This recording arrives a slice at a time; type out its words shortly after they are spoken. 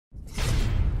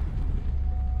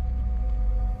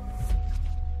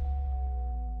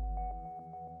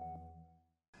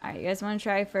Alright, you guys want to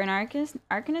try for an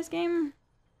Arcanist game?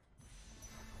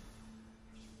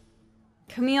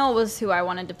 Camille was who I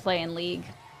wanted to play in League.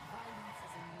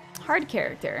 Hard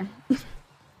character.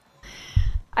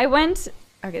 I went...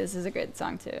 Okay, this is a good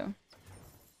song too.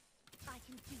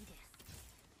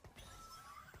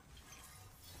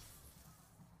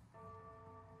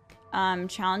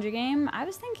 Challenger game? I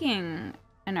was thinking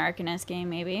an Arcanist game,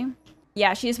 maybe.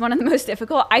 Yeah, she's one of the most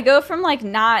difficult. I go from like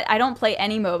I don't play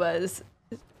any MOBAs.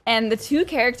 And the two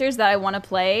characters that I want to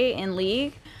play in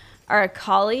League are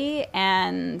Kali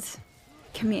and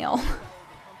Camille.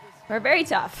 They're very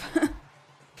tough.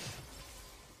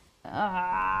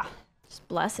 Just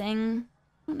blessing.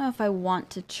 I don't know if I want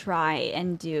to try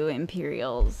and do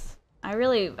Imperials.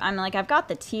 I'm like, I've got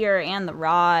the tier and the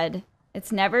rod.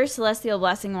 It's never Celestial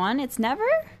Blessing 1. It's never?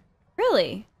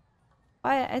 Really?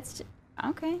 Why? It's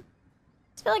okay.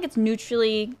 I feel like it's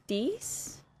neutrally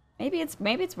decent. Maybe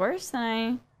it's worse than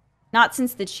I... Not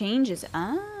since the changes.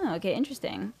 Oh, okay,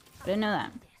 interesting. I didn't know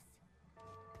that.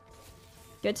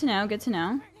 Good to know, good to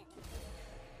know.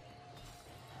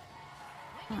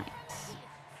 Right.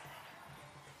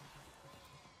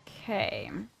 Okay.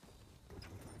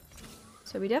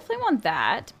 So we definitely want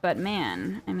that, but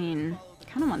man, I mean,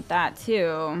 kind of want that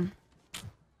too.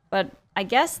 But I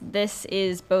guess this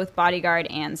is both bodyguard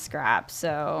and scrap,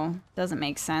 so it doesn't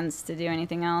make sense to do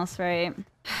anything else, right?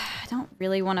 I don't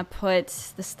really want to put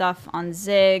the stuff on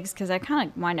Ziggs because I kind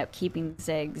of wind up keeping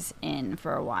Ziggs in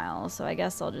for a while, so I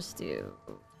guess I'll just do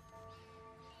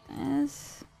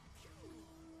this.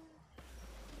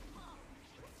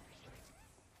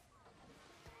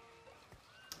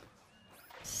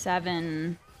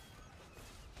 Seven.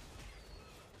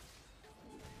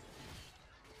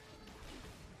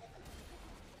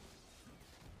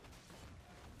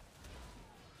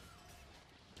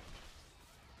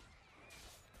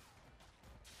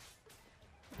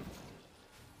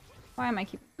 Why am I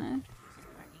keeping that?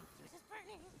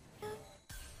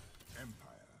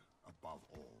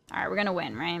 Alright, we're gonna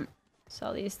win, right?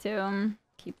 Sell these two.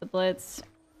 Keep the blitz.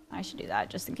 I should do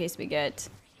that just in case we get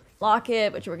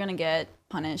Locket, which we're gonna get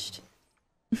punished.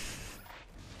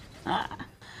 At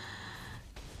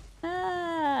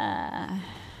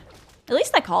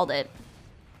least I called it.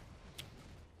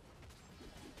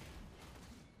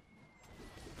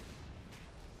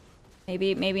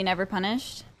 Maybe never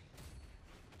punished.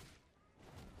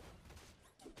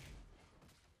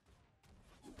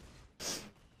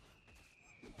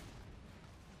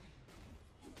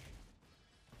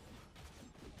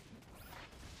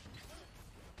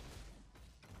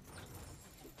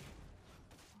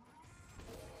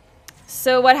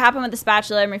 So what happened with the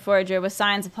spatula and reforger was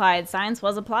science applied. Science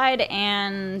was applied,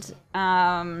 and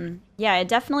yeah, it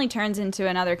definitely turns into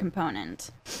another component.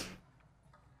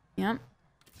 Yep.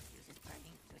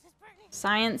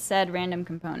 Science said random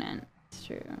component. It's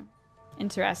true.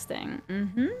 Interesting.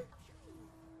 Mm-hmm.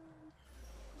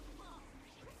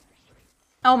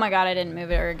 Oh my god, I didn't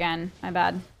move it again. My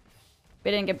bad.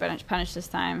 We didn't get punished this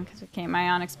time because it came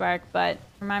Ionic Spark, but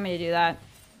remind me to do that.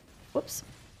 Whoops.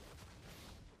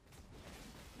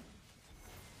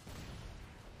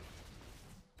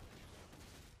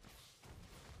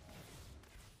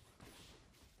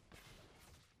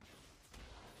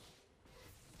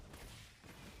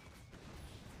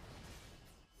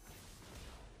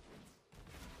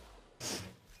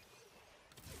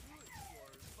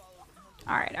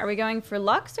 Alright, are we going for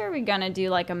Lux or are we gonna do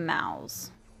like a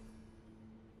Mouse?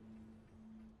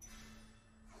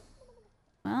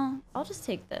 Well, I'll just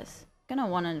take this. I'm gonna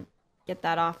want to get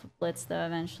that off of Blitz though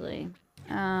eventually.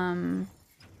 I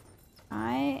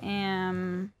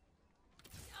am...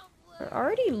 We're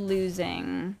already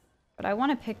losing, but I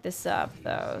want to pick this up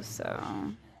though,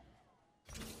 so...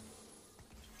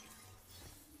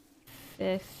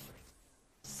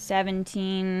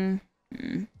 17...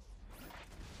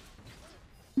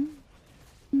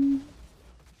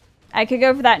 I could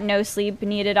go for that no sleep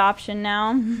needed option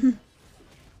now.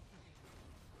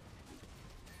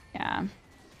 Yeah.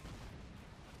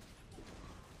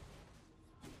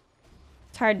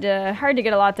 It's hard to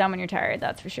get a lot done when you're tired,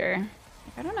 that's for sure.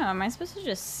 I don't know, am I supposed to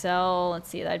just sell? Let's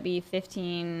see, that'd be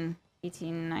 15,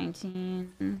 18,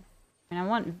 19. I mean, I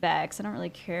want Vex, I don't really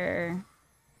care.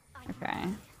 Okay.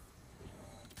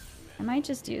 I might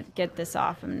just get this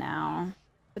off him now.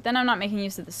 But then I'm not making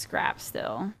use of the scrap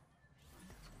still.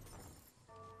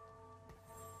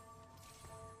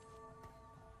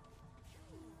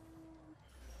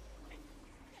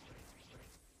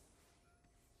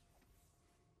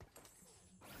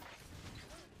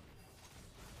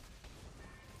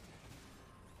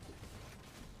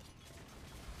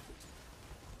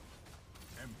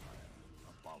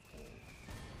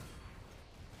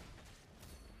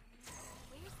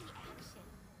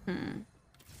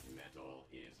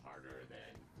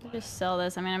 Just sell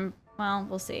this. I mean, well,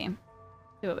 we'll see.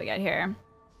 See what we got here.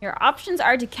 Your options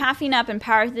are to caffeine up and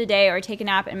power through the day or take a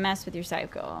nap and mess with your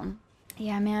cycle.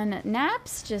 Yeah, man,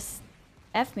 naps just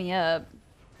F me up.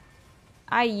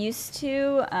 I used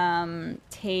to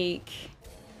take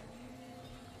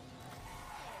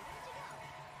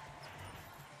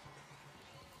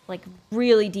like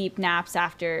really deep naps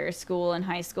after school in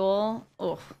high school.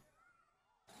 Ugh.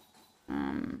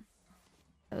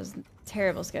 That was a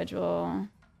terrible schedule.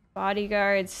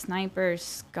 Bodyguard, sniper,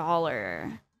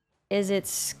 scholar. Is it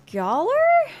scholar?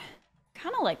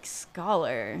 Kind of like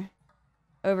scholar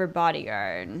over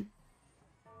bodyguard.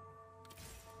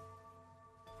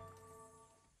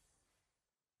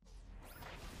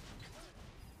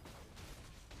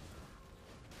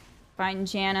 Find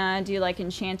Janna, do like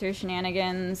enchanter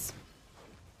shenanigans.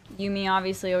 Yumi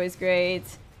obviously always great.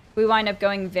 We wind up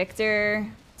going Victor.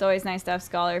 It's always nice to have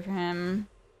scholar for him.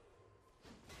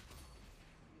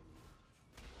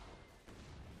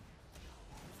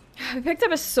 We picked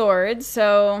up a sword,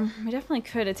 so we definitely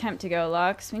could attempt to go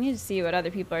Lux. We need to see what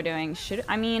other people are doing.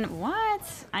 I mean,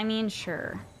 what? I mean,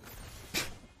 sure.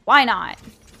 Why not?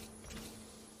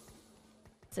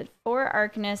 It's at 4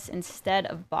 Arcanists instead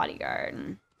of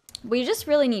Bodyguard. We just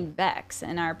really need Vex,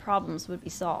 and our problems would be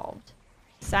solved.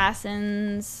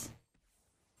 Assassins.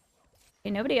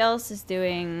 Okay, nobody else is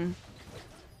doing...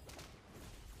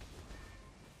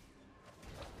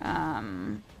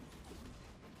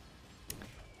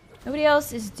 Nobody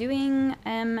else is doing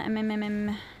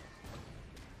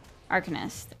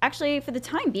Arcanist. Actually, for the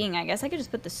time being, I guess I could just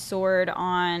put the sword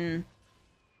on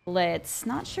Blitz.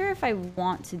 Not sure if I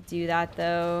want to do that,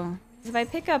 though. If I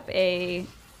pick up a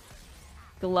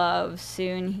glove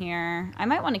soon here, I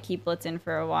might want to keep Blitz in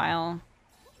for a while.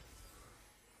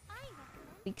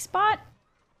 Weak spot?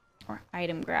 Or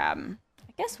item grab?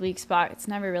 I guess weak spot, it's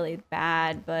never really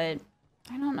bad, but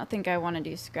I don't think I want to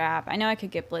do scrap. I know I could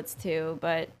get Blitz too,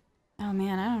 but... Oh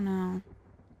man, I don't know.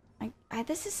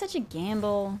 This is such a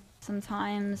gamble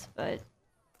sometimes, but...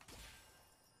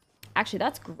 Actually,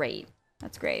 that's great.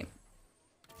 That's great.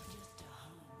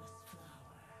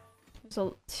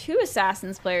 There's 2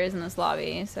 Assassins players in this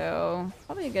lobby, so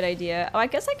probably a good idea. Oh, I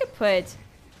guess I could put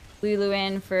Lulu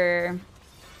in for...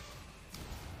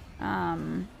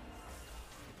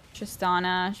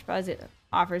 Tristana. She probably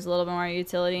offers a little bit more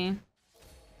utility.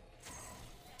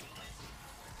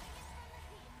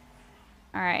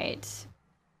 Alright.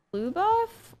 Blue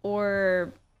buff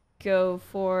or go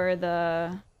for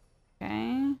the...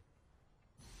 Okay.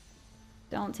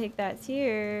 Don't take that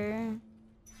tier.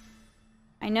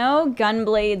 I know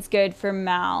Gunblade's good for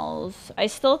Mal's. I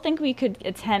still think we could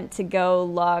attempt to go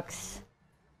Lux.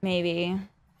 Maybe.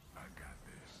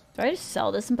 Do I just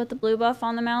sell this and put the blue buff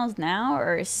on the Mal's now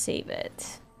or save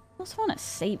it? I just want to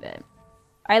save it.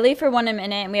 I leave for 1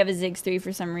 minute and we have a Ziggs 3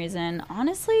 for some reason.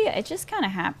 Honestly, it just kind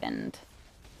of happened.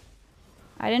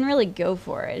 I didn't really go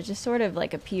for it. It just sort of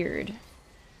like appeared.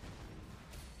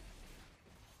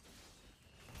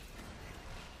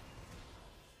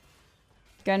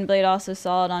 Gunblade also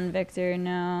solid on Victor.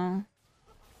 No.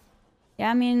 Yeah,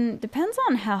 I mean, depends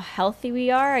on how healthy we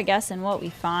are, I guess, and what we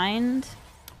find.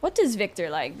 What does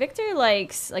Victor like? Victor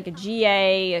likes like a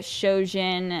GA, a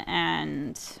Shojin,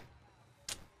 and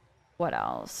what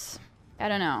else? I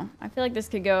don't know. I feel like this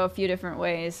could go a few different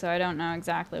ways, so I don't know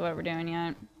exactly what we're doing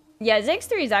yet. Yeah, Ziggs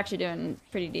 3 is actually doing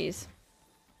pretty decent.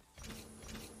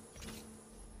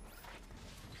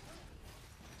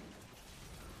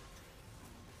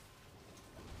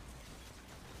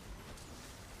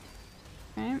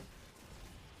 Okay.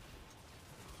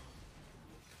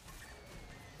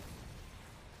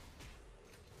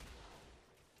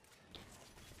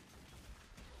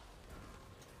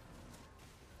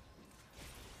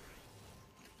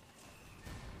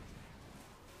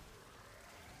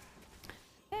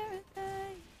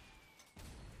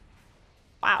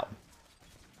 Wow.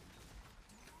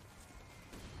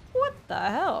 What the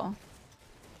hell?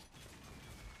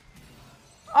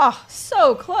 Oh,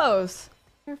 so close.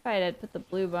 Terrified I'd put the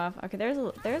blue buff. Okay, there's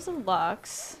a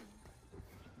Lux.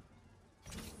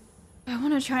 I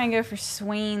want to try and go for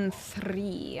Swain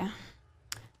 3.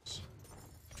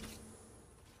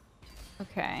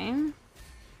 Okay.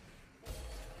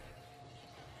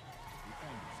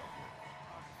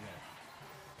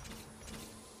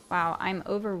 Wow, I'm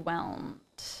overwhelmed.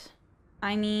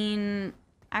 I mean,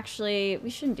 actually, we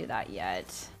shouldn't do that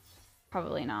yet.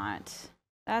 Probably not.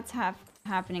 That's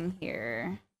happening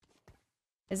here.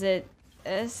 Is it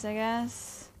this, I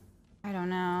guess? I don't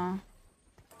know.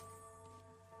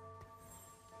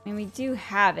 I mean, we do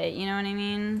have it, you know what I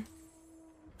mean?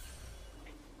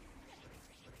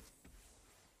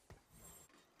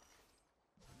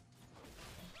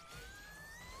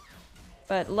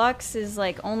 But Lux is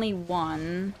like only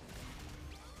one.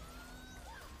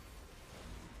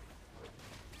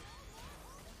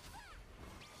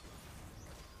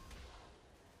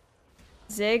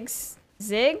 Ziggs?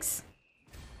 Ziggs?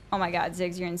 Oh my god,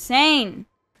 Ziggs, you're insane!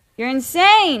 You're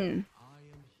insane!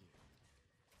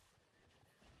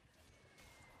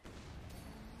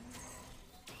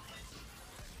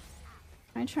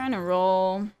 Am I trying to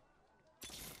roll?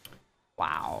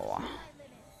 Wow.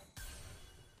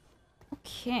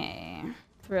 Okay.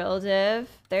 Thrill Div.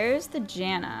 There's the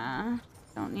Janna.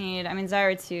 Don't need... I mean,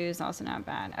 Zyra 2 is also not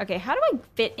bad. Okay, how do I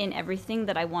fit in everything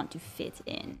that I want to fit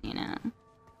in, you know?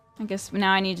 I guess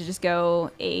now I need to just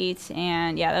go 8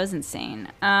 and... Yeah, that was insane.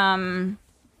 And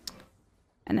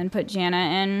then put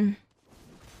Janna in.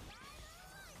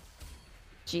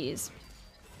 Jeez.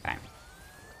 Okay.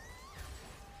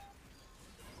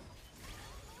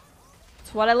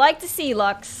 It's what I like to see,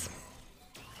 Lux.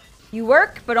 You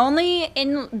work, but only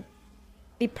in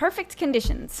the perfect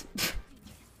conditions.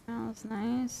 That was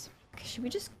nice. Okay, should we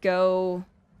just go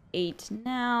 8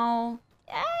 now?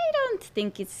 I don't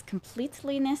think it's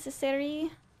completely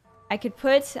necessary. I could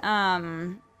put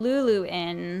Lulu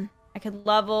in. I could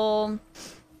level,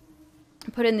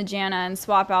 put in the Janna, and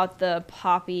swap out the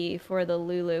Poppy for the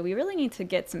Lulu. We really need to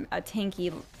get a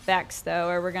tanky Vex, though,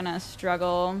 or we're gonna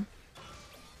struggle.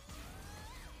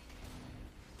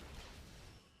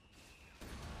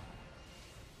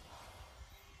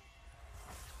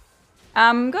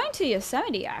 I'm going to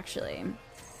Yosemite, actually.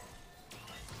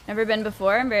 Never been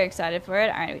before. I'm very excited for it.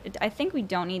 All right, I think we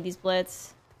don't need these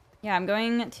blitz. Yeah, I'm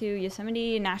going to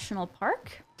Yosemite National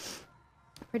Park.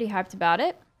 Pretty hyped about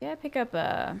it. Yeah, pick up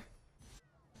a...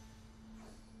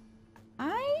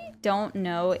 I don't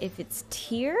know if it's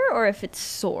tier or if it's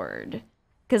sword.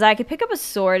 Because I could pick up a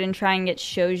sword and try and get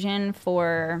Shojin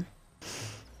for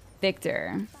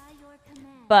Victor.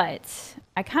 But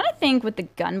I kind of think with the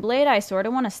Gunblade, I sort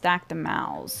of want to stack the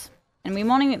Mals. And we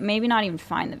won't even, maybe not even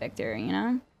find the Victor, you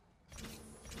know?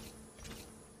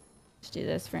 Let's do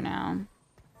this for now.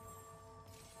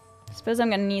 I suppose I'm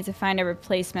going to need to find a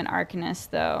replacement Arcanist,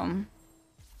 though,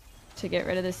 to get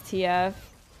rid of this TF.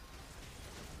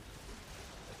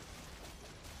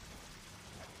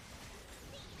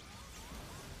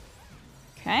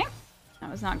 Okay, that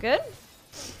was not good.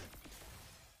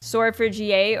 Sword for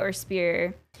GA or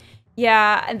Spear?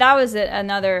 Yeah, that was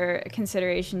another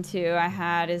consideration too I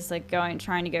had, is like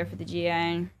trying to go for the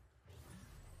GA.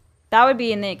 That would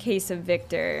be in the case of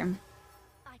Victor.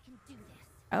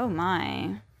 Oh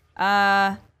my.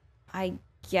 I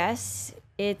guess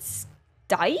it's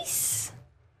dice?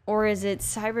 Or is it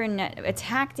cybernet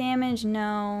attack damage?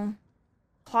 No.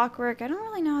 Clockwork, I don't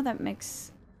really know how that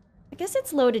mix. I guess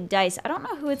it's loaded dice. I don't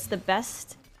know who it's the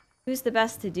best, who's the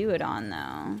best to do it on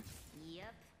though.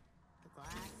 Yep. The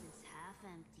glass is half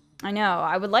empty. I know,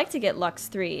 I would like to get Lux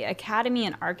 3. Academy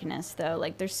and Arcanist though.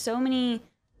 Like there's so many,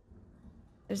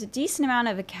 there's a decent amount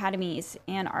of Academies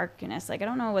and Arcanists. Like I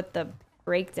don't know what the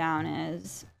breakdown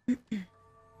is.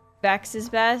 Vex is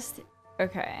best?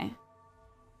 Okay.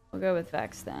 We'll go with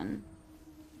Vex then.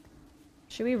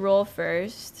 Should we roll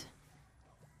first?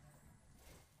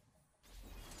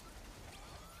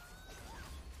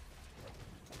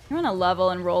 I'm gonna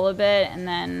level and roll a bit and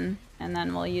then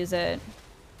we'll use it.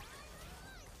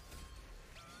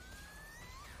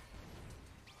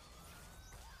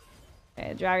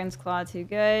 Okay, Dragon's Claw too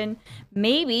good.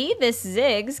 Maybe this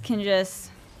Ziggs can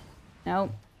just...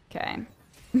 Nope. Okay.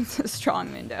 It's a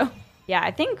strong window. Yeah,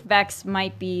 I think Vex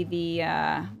might be the,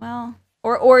 well...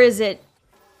 Or is it...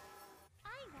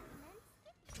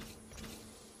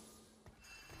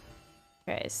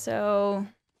 Okay, so...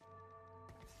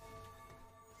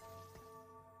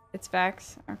 It's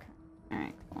Vex? Okay.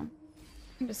 Alright, cool.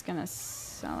 I'm just gonna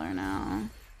sell her now.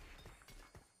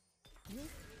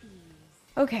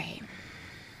 Okay.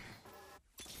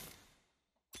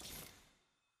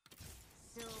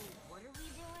 So, what are we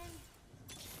doing?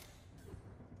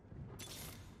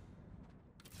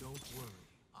 Don't worry,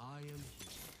 I am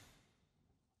here.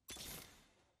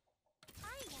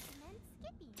 I recommend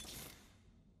skipping.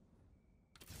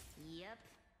 Yep.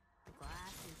 The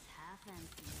glass is half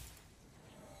empty.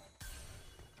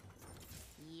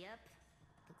 Yep.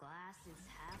 The glass is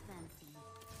half empty.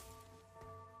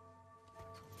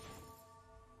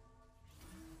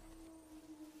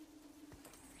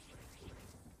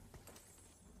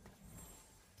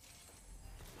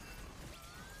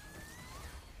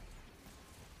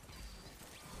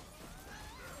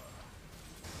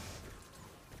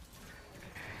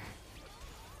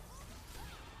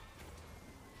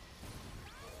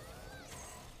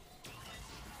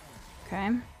 Okay.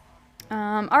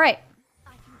 Alright.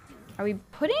 Are we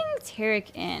putting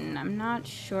Tarek in? I'm not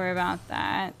sure about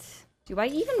that. Do I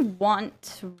even want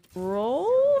to roll?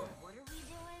 What are we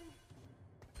doing?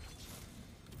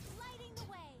 Lighting the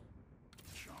way.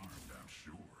 Charmed, I'm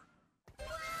sure. I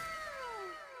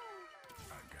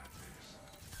got this.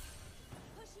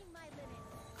 Pushing my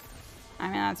limits. I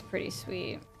mean, that's pretty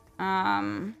sweet.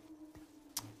 Am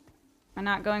I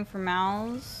not going for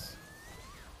mouths?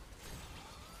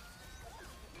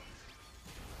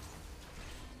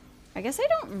 I guess I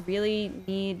don't really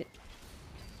need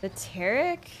the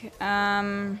Tarek.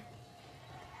 I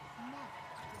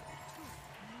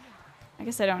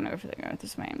guess I don't know if they're going with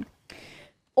this way.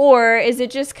 Or is it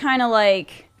just kind of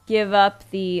like give up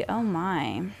the... Oh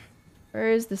my.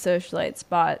 Where is the socialite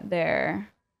spot there?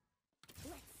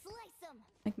 Let's slice 'em.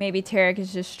 Like maybe Tarek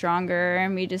is just stronger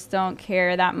and we just don't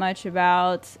care that much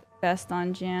about best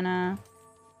on Janna.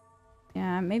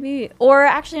 Yeah, maybe... Or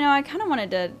actually, no, I kind of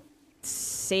wanted to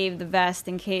save the vest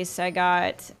in case I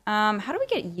got... how do we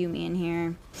get Yumi in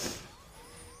here?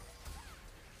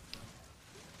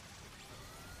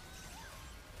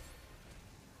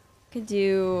 Could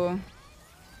do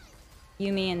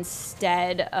Yumi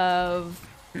instead of...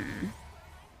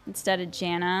 instead of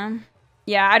Janna.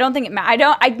 Yeah, I don't think it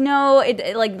matters. I know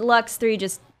it like Lux 3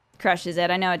 just crushes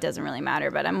it. I know it doesn't really matter,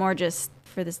 but I'm more just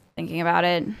for this thinking about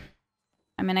it.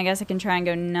 I mean, I guess I can try and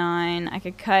go 9. I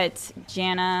could cut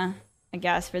Janna, I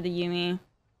guess, for the Yumi.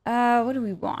 What do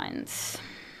we want?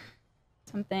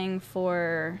 Something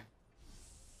for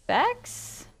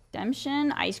Vex?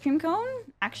 Redemption? Ice cream cone?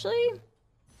 Actually,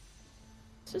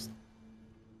 let's just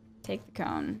take the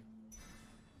cone.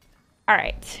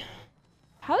 Alright.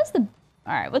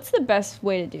 Alright, what's the best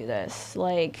way to do this?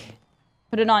 Like,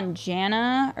 put it on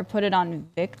Janna or put it on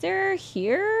Victor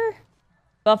here?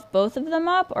 Buff both of them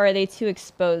up, or are they too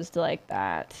exposed like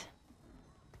that?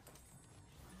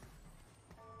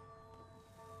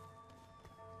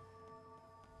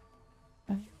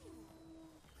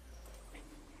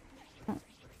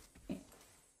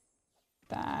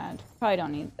 That. Probably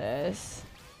don't need this.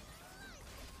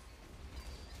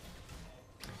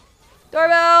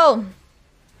 Doorbell!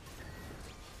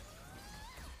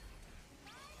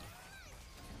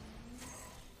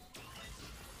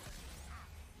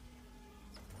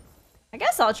 I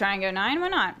guess I'll try and go 9. Why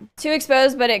not? Too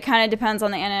exposed, but it kind of depends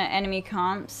on the enemy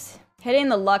comps. Hitting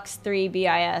the Lux 3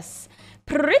 BIS.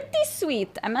 Pretty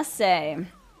sweet, I must say.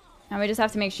 Now we just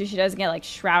have to make sure she doesn't get, like,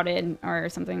 shrouded or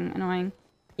something annoying.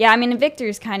 Yeah, I mean,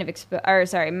 Victor's kind of exposed. Or,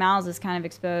 sorry, Mal's is kind of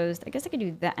exposed. I guess I could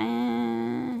do that.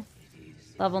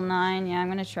 Level 9. Yeah, I'm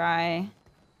going to try.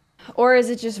 Or is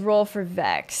it just roll for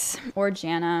Vex or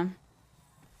Janna?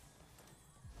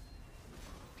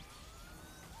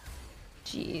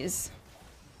 Jeez.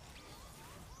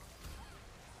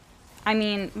 I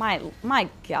mean, my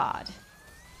God.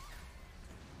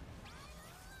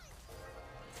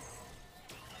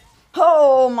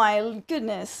 Oh my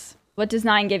goodness. What does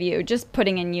 9 give you? Just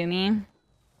putting in Yumi.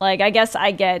 Like, I guess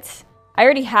I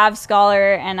already have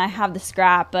Scholar and I have the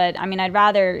scrap, but I mean, I'd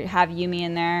rather have Yumi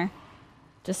in there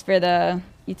just for the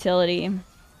utility.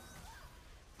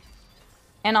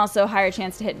 And also higher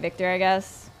chance to hit Victor, I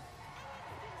guess.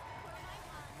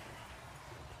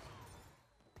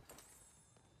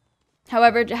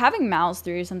 However, having Mal's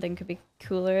through something could be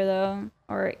cooler though.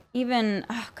 Or even,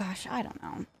 oh gosh, I don't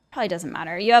know. Probably doesn't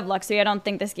matter. You have Luxury. I don't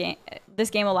think this game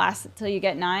will last until you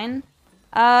get 9.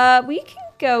 We can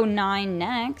go 9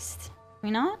 next. Can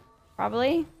we not?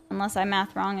 Probably. Unless I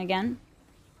math wrong again.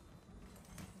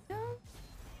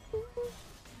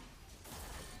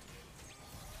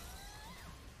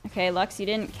 Okay, Lux, you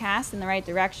didn't cast in the right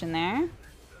direction there.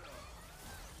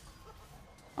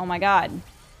 Oh my God.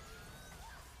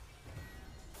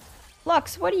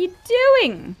 Lux, what are you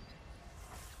doing?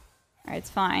 Alright, it's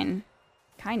fine.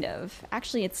 Kind of.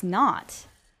 Actually, it's not.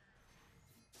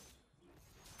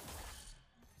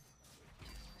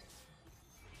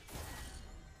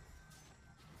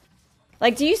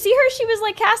 Like, do you see her? She was,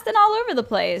 like, casting all over the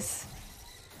place.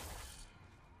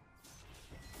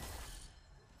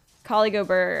 Colligo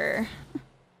Burr.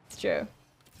 It's true.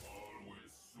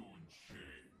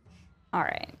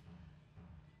 Alright.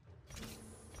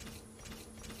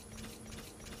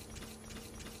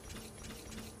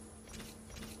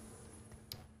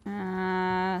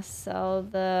 Sell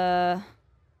the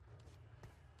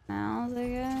Mouse, I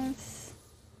guess.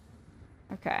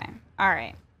 Okay.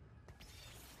 Alright.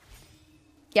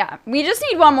 Yeah, we just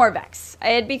need one more Vex.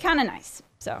 It'd be kind of nice,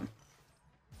 so.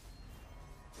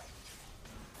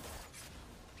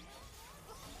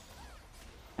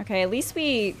 Okay, at least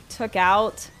we took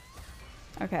out.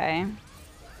 Okay.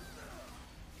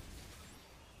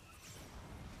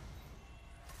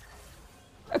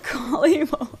 Macaulay,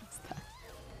 what was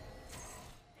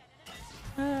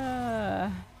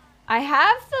that? I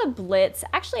have the Blitz.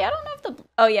 Actually, I don't know if the...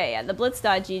 Oh, yeah. The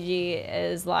Blitz.gg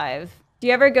is live. Do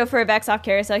you ever go for a Vex off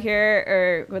carousel here,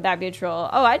 or would that be a troll?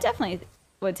 Oh, I definitely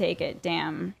would take it.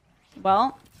 Damn.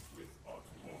 Well.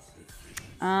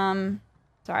 Sorry,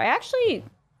 I actually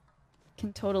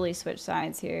can totally switch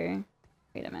sides here.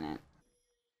 Wait a minute.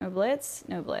 No Blitz?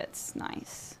 No Blitz.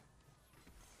 Nice.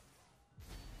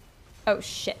 Oh,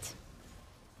 shit.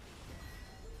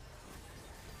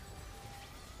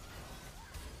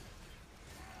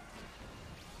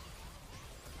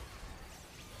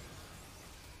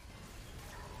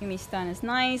 Yumi stun is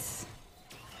nice.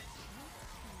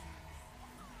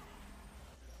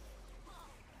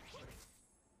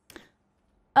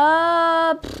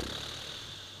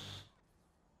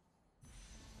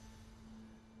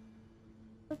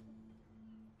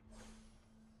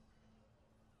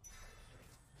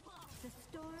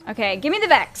 Okay, give me the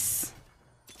Vex.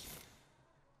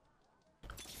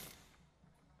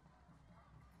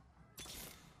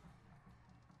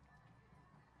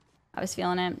 I was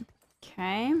feeling it.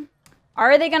 Okay.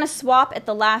 Are they gonna swap at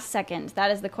the last second?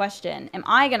 That is the question. Am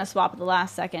I gonna swap at the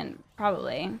last second?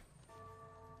 Probably.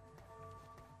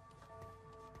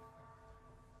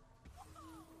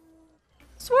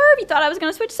 Swerve, you thought I was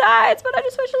gonna switch sides, but I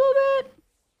just switched a little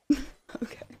bit.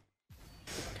 Okay.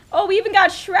 Oh, we even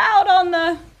got Shroud on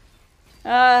the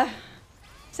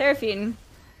Seraphine.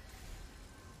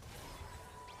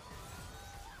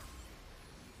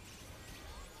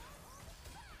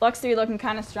 Lux 3 looking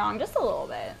kind of strong, just a little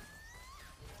bit.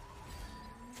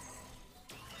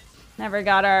 Never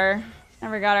got our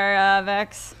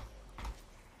Vex.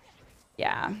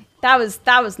 Yeah, that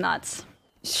was nuts.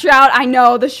 Shroud, I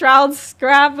know the Shroud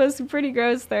scrap was pretty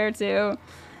gross there too.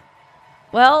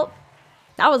 Well,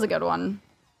 that was a good one.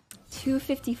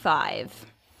 255.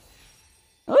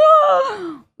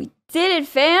 Oh, we did it,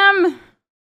 fam.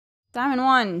 Diamond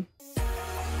 1.